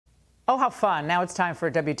Oh, how fun. Now it's time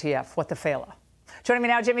for WTF, What the Failla. Joining me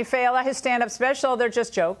now, Jimmy Failla. His stand-up special, They're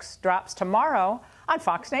Just Jokes, drops tomorrow on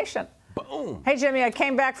Fox Nation. Boom. Hey, Jimmy, I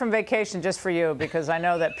came back from vacation just for you because I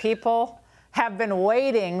know that people have been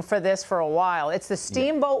waiting for this for a while. It's the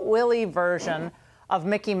Steamboat Willie version of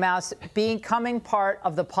Mickey Mouse becoming part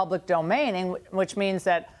of the public domain, which means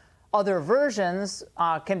that other versions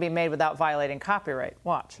can be made without violating copyright.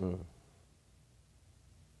 Watch.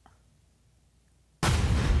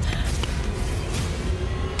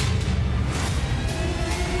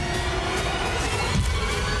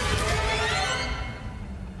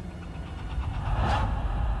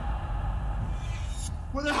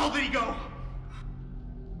 Where the hell did he go?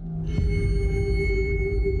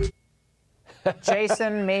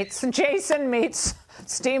 Jason meets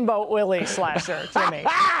Steamboat Willie slasher, Jimmy.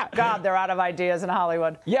 God, they're out of ideas in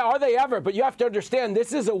Hollywood. Yeah, are they ever? But you have to understand,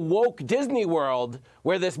 this is a woke Disney World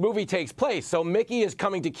where this movie takes place. So Mickey is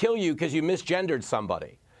coming to kill you because you misgendered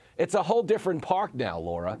somebody. It's a whole different park now,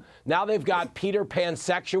 Laura. Now they've got Peter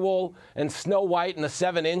Pansexual and Snow White and the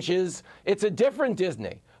 7 Inches. It's a different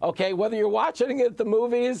Disney, okay? Whether you're watching it at the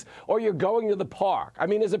movies or you're going to the park. I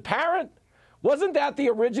mean, as a parent, wasn't that the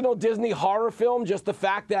original Disney horror film, just the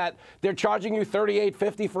fact that they're charging you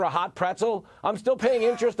 $38.50 for a hot pretzel? I'm still paying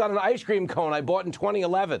interest on an ice cream cone I bought in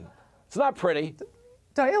 2011. It's not pretty.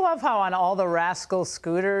 Don't you love how on all the Rascal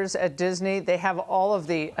scooters at Disney, they have all of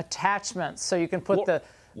the attachments so you can put the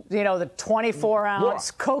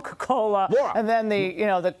 24-ounce Coca-Cola and then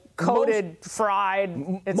the coated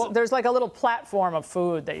fried. There's like a little platform of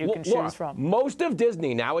food that you can choose from. Most of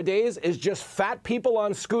Disney nowadays is just fat people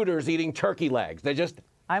on scooters eating turkey legs. They just...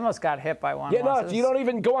 I almost got hit by one. Yeah, no, you don't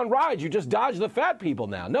even go on rides. You just dodge the fat people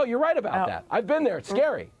now. No, you're right about that. I've been there. It's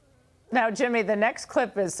scary. Now, Jimmy, the next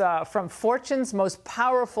clip is from Fortune's Most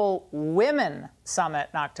Powerful Women Summit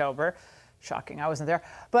in October. Shocking, I wasn't there.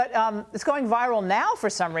 But it's going viral now for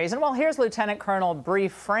some reason. Well, here's Lieutenant Colonel Bree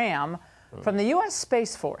Fram from the U.S.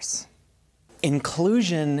 Space Force.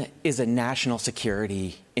 Inclusion is a national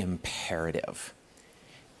security imperative.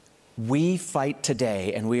 We fight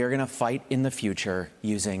today, and we are going to fight in the future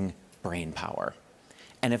using brain power.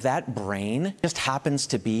 And if that brain just happens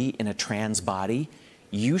to be in a trans body,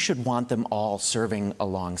 you should want them all serving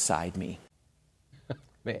alongside me.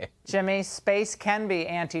 Man. Jimmy, space can be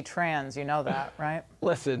anti-trans. You know that, right?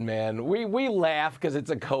 Listen, man, we laugh because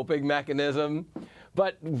it's a coping mechanism.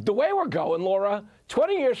 But the way we're going, Laura,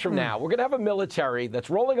 20 years from now, we're going to have a military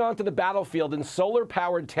that's rolling onto the battlefield in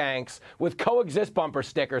solar-powered tanks with coexist bumper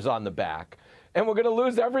stickers on the back. And we're going to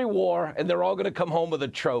lose every war, and they're all going to come home with a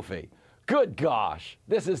trophy. Good gosh,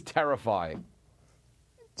 this is terrifying.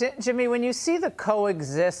 Jimmy, when you see the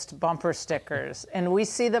coexist bumper stickers, and we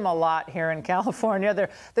see them a lot here in California,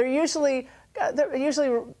 they're usually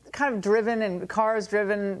kind of driven in cars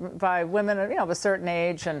driven by women, of a certain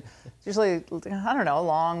age, and usually, I don't know,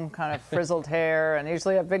 long kind of frizzled hair, and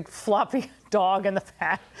usually a big floppy dog in the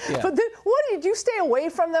back. Yeah. But do you stay away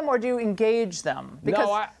from them or do you engage them?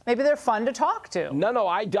 Because maybe they're fun to talk to. No,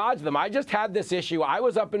 I dodge them. I just had this issue. I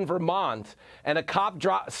was up in Vermont, and a cop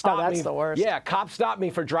stopped me. That's the worst. Yeah, a cop stopped me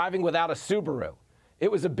for driving without a Subaru.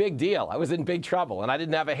 It was a big deal. I was in big trouble, and I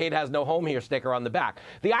didn't have a "Hate Has No Home Here" sticker on the back.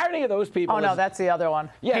 The irony of those people no, that's the other one.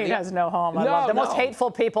 Yeah, Hate Has No Home. I love the most hateful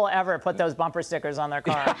people ever put those bumper stickers on their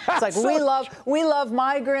car. It's like, we love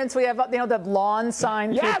migrants. We have, the lawn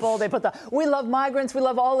sign people. They put we love migrants. We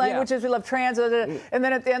love all languages. We love trans. And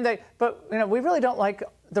then at the end, we really don't like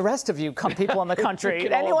the rest of you people in the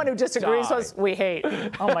country. Anyone who disagrees with us, we hate.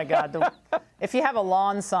 Oh, my God. If you have a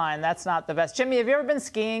lawn sign, that's not the best. Jimmy, have you ever been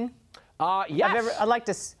skiing? Yes. I'd like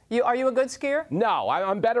to. Are you a good skier? No,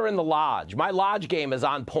 I'm better in the lodge. My lodge game is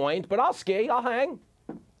on point, but I'll ski. I'll hang.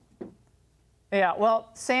 Yeah.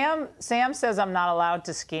 Well, Sam says I'm not allowed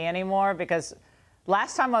to ski anymore because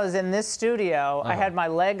last time I was in this studio, I had my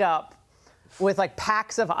leg up with like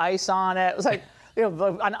packs of ice on it. It was like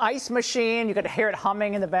an ice machine. You could hear it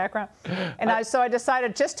humming in the background. And so I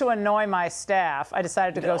decided, just to annoy my staff, I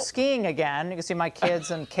decided to go skiing again. You can see my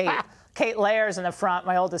kids and Kate Layers in the front,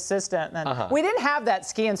 my old assistant. And we didn't have that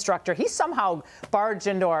ski instructor. He somehow barged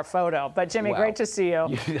into our photo. But Jimmy, great to see you.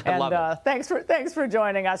 And thanks for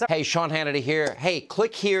joining us. Hey, Sean Hannity here. Hey,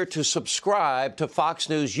 click here to subscribe to Fox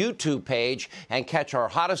News YouTube page and catch our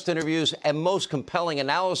hottest interviews and most compelling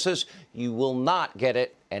analysis. You will not get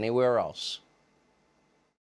it anywhere else.